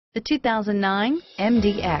The 2009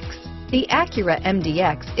 MDX. The Acura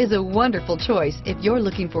MDX is a wonderful choice if you're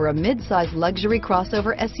looking for a mid-size luxury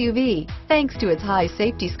crossover SUV. Thanks to its high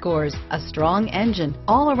safety scores, a strong engine,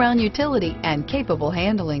 all-around utility, and capable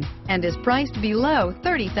handling, and is priced below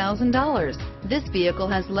 $30,000. This vehicle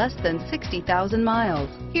has less than 60,000 miles.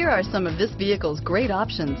 Here are some of this vehicle's great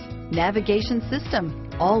options: navigation system,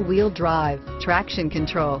 all-wheel drive, traction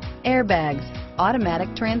control, airbags,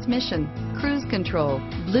 automatic transmission, cruise control,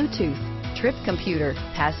 Bluetooth, trip computer,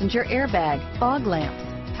 passenger airbag, fog lamps,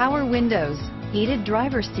 power windows, heated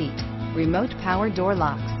driver's seat, remote power door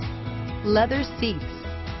locks, leather seats,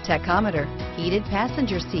 tachometer, heated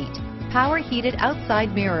passenger seat, power heated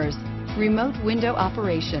outside mirrors, remote window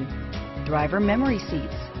operation, driver memory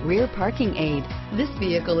seats, rear parking aid. This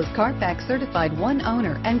vehicle is Carfax certified one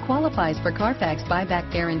owner and qualifies for Carfax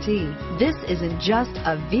buyback guarantee. This isn't just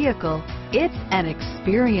a vehicle, it's an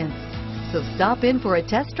experience. So stop in for a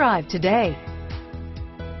test drive today.